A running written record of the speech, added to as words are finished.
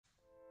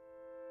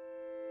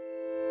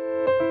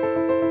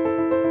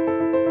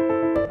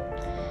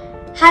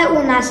Hi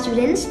all NAS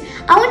students,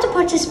 I want to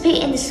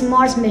participate in this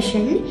Mars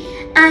mission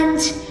and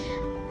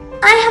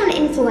I have an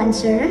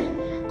influencer,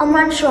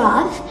 Omran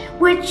Sharaf,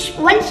 which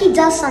when he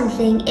does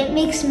something, it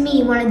makes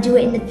me want to do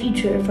it in the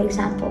future, for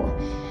example.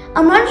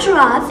 Omran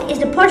Sharaf is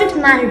the project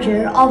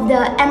manager of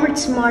the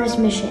Emirates Mars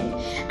Mission,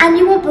 and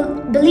you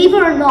won't believe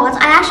it or not,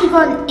 I actually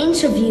got an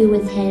interview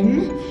with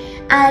him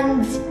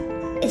and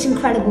it's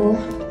incredible.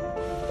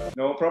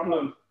 No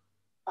problem.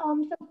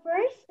 So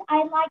first,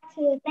 I'd like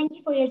to thank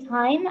you for your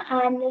time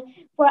and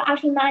for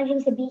actually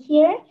managing to be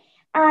here.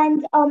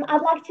 And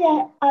I'd like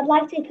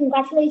to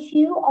congratulate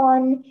you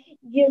on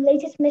your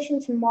latest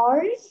mission to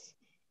Mars.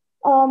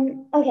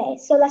 Okay,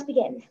 so let's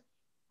begin.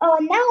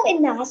 Now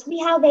in NAS, we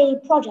have a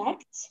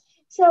project.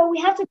 So we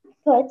have to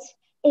put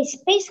a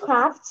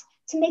spacecraft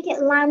to make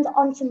it land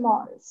onto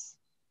Mars.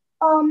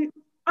 I'm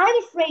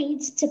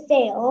afraid to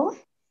fail.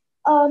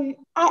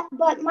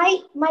 But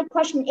my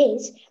question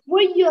is,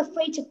 were you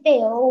afraid to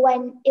fail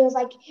when it was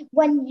like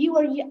when you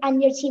were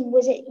and your team,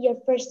 was it your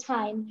first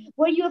time?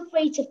 Were you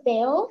afraid to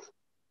fail?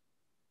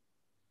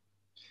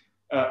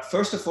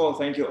 First of all,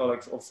 thank you,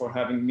 Oleg, for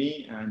having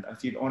me, and I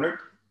feel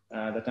honored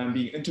that I'm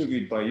being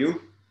interviewed by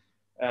you.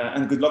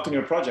 And good luck on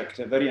your project,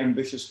 a very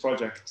ambitious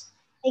project.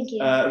 Thank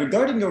you.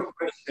 Regarding your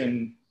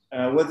question,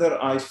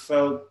 whether I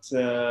felt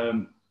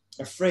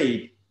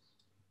afraid,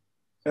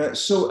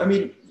 so I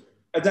mean,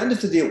 at the end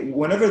of the day,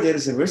 whenever there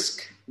is a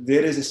risk,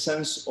 there is a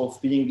sense of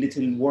being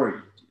little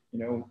worried.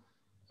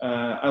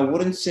 I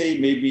wouldn't say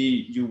maybe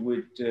you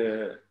would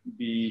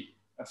be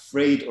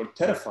afraid or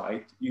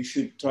terrified. You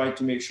should try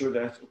to make sure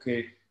that,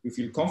 okay, you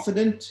feel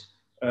confident,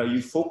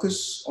 you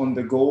focus on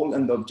the goal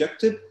and the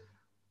objective,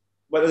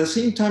 but at the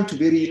same time to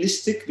be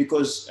realistic,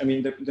 because I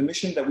mean, the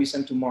mission that we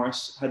sent to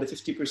Mars had a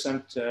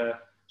 50%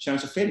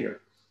 chance of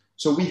failure.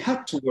 So we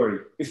had to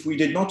worry. If we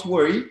did not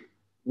worry,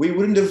 we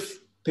wouldn't have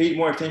paid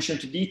more attention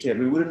to detail.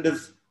 We wouldn't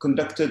have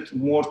conducted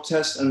more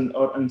tests and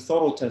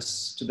thorough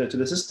tests to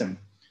the system.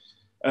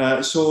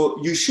 So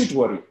you should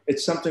worry.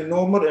 It's something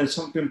normal and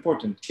something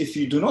important. If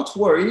you do not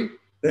worry,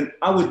 then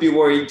I would be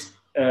worried,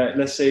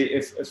 let's say,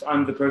 if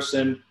I'm the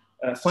person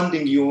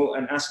funding you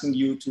and asking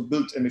you to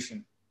build a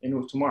mission,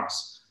 to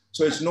Mars.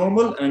 So it's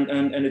normal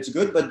and it's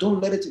good, but don't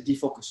let it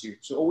defocus you.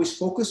 So always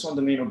focus on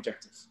the main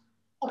objective.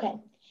 Okay.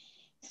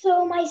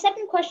 So my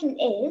second question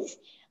is,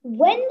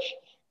 what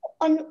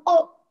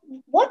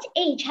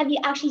age have you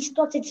actually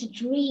started to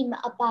dream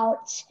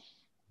about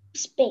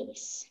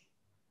space?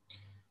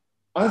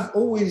 I've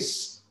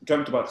always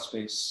dreamt about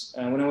space.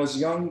 And when I was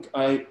young,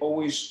 I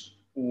always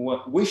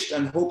wished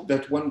and hoped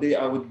that one day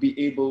I would be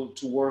able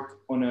to work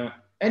on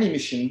any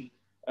mission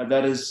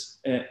that is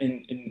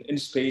in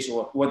space,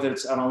 or whether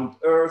it's around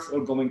Earth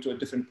or going to a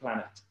different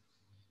planet.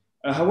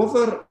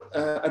 However,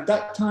 at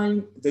that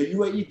time, the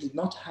UAE did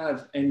not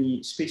have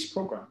any space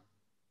program.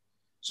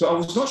 So I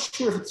was not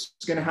sure if it's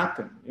going to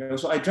happen.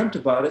 So I dreamt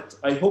about it,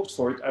 I hoped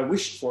for it, I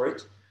wished for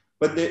it,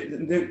 but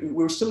we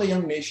were still a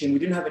young nation. We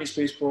didn't have any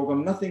space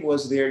program. Nothing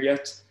was there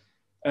yet.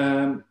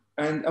 And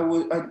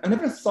I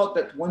never thought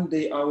that one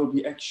day I would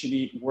be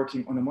actually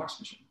working on a Mars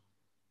mission.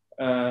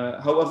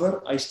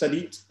 However, I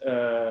studied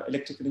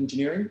electrical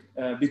engineering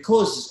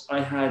because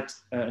I had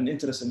an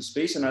interest in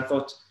space. And I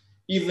thought,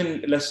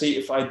 even let's say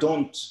if I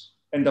don't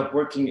end up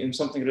working in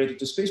something related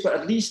to space, but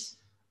at least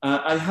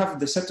I have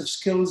the set of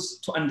skills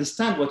to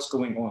understand what's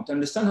going on, to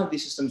understand how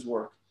these systems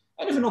work.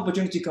 And if an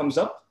opportunity comes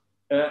up,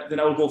 then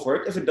I will go for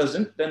it. If it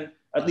doesn't, then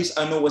at least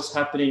I know what's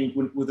happening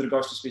with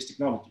regards to space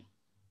technology.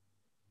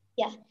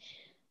 Yeah.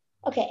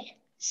 Okay.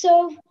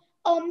 So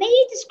may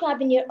you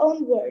describe in your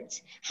own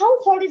words,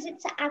 how hard is it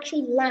to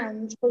actually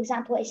land, for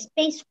example, a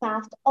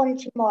spacecraft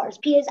onto Mars?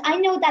 Because I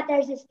know that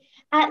there's this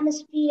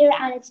atmosphere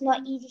and it's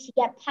not easy to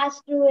get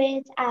past through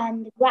it,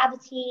 and the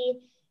gravity.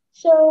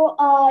 So,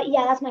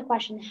 yeah, that's my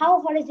question.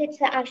 How hard is it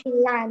to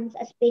actually land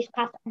a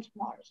spacecraft onto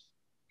Mars?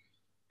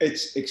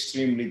 It's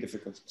extremely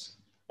difficult.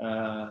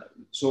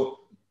 So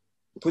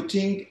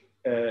putting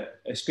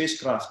a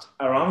spacecraft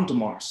around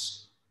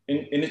Mars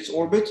in its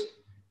orbit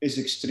is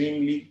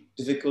extremely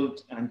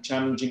difficult and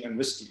challenging and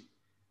risky.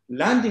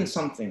 Landing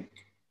something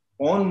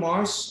on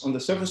Mars, on the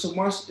surface of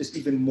Mars, is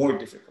even more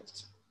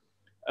difficult.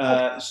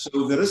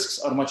 So the risks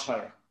are much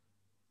higher.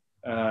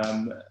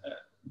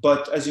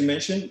 But as you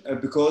mentioned,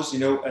 because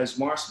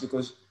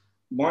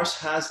Mars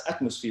has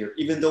atmosphere,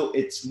 even though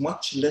it's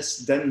much less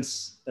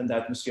dense than the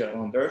atmosphere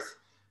around Earth,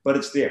 but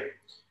it's there.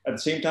 At the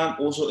same time,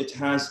 also it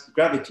has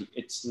gravity.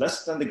 It's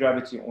less than the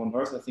gravity on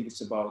Earth. I think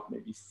it's about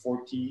maybe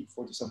 40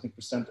 something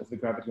 % of the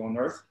gravity on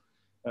Earth,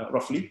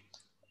 roughly.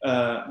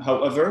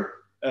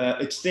 However,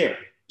 it's there.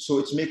 So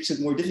it makes it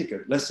more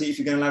difficult. Let's say if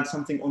you're gonna land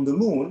something on the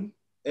moon,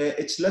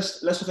 it's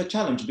less of a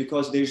challenge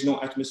because there's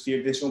no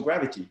atmosphere, there's no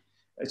gravity.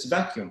 It's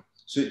vacuum.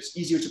 So it's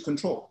easier to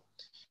control.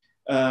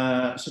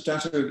 So to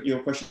answer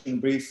your question in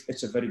brief,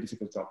 it's a very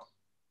difficult job.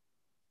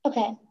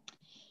 Okay.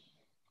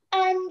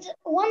 And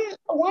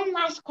one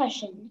last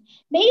question.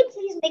 May you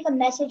please make a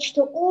message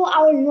to all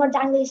our Nord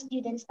Anglia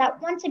students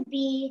that want to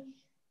be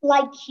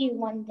like you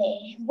one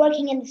day,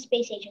 working in the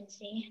space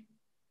agency?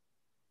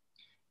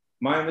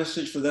 My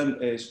message for them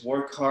is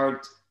work hard,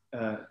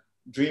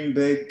 dream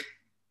big,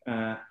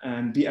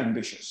 and be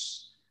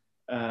ambitious.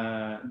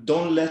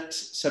 Don't let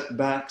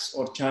setbacks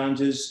or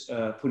challenges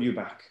pull you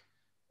back.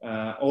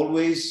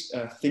 Always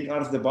think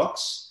out of the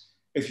box.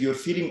 If you're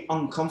feeling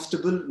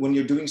uncomfortable when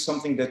you're doing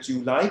something that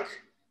you like,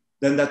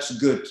 then that's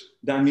good.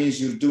 That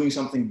means you're doing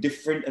something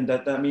different, and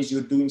that means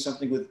you're doing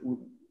something with,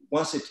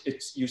 once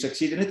you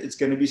succeed in it, it's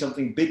going to be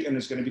something big and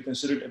it's going to be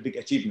considered a big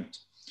achievement.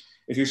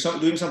 If you're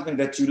doing something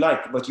that you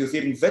like, but you're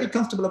feeling very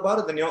comfortable about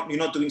it, then you're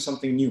not doing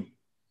something new.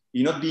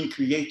 You're not being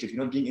creative.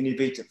 You're not being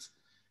innovative.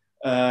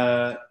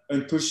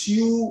 And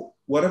pursue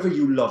whatever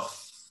you love.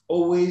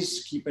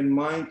 Always keep in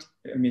mind,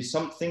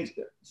 some things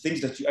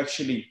that you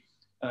actually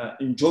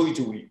enjoy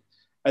doing.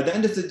 At the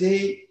end of the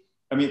day,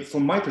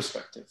 from my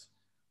perspective,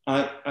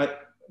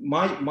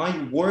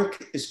 my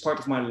work is part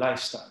of my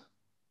lifestyle.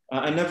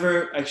 I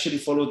never actually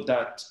followed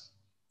that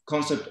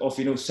concept of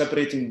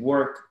separating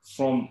work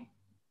from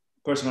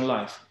personal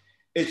life.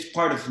 It's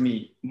part of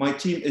me. My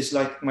team is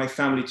like my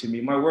family to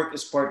me. My work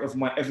is part of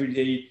my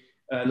everyday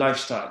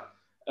lifestyle.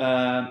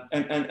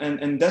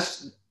 And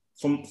that's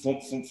from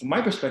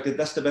my perspective,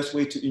 that's the best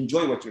way to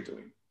enjoy what you're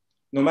doing,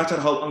 no matter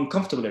how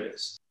uncomfortable it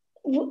is.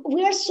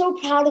 We are so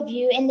proud of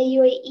you in the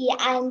UAE,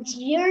 and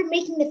you're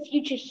making the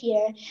future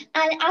here.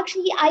 And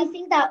actually, I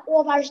think that all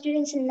of our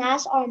students in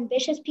NAS are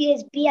ambitious,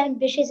 because Be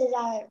Ambitious is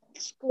our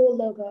school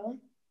logo.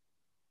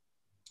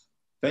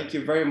 Thank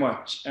you very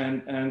much,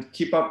 and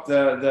keep up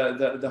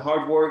the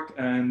hard work,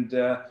 and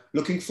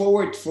looking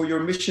forward for your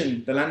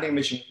mission, the landing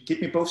mission.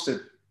 Keep me posted.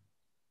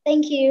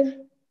 Thank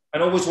you.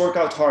 And always work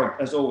out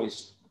hard, as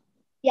always.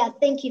 Yeah,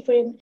 thank you for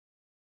your...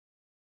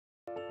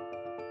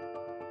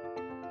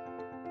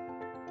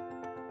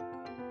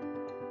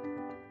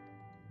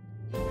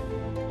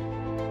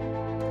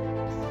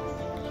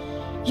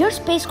 Your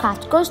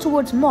spacecraft goes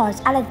towards Mars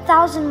at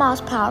 1,000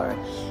 miles per hour,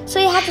 so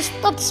you have to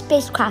stop the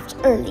spacecraft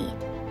early.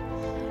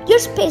 Your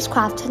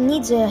spacecraft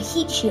needs a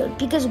heat shield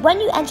because when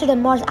you enter the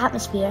Mars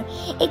atmosphere,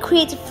 it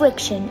creates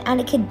friction and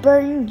it can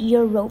burn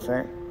your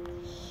rover.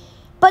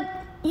 But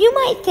you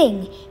might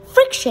think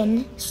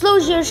friction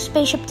slows your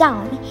spaceship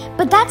down,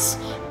 but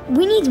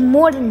we need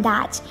more than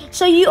that,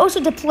 so you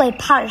also deploy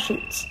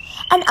parachutes.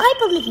 And I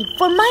believe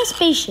for my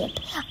spaceship,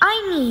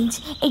 I need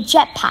a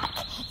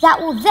jetpack that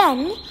will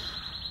then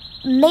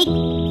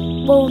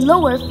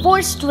lower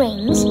 4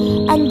 strings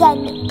and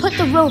then put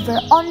the rover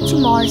onto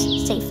Mars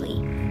safely.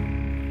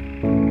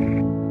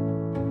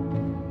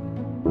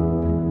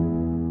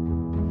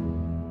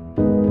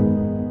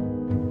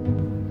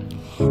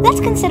 Let's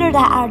consider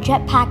that our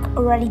jetpack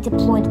already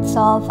deployed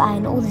itself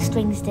and all the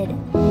strings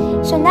didn't.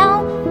 So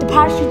now the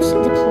parachutes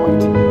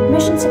deployed.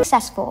 Mission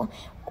successful.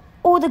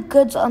 All the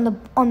goods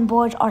on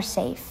board are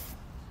safe.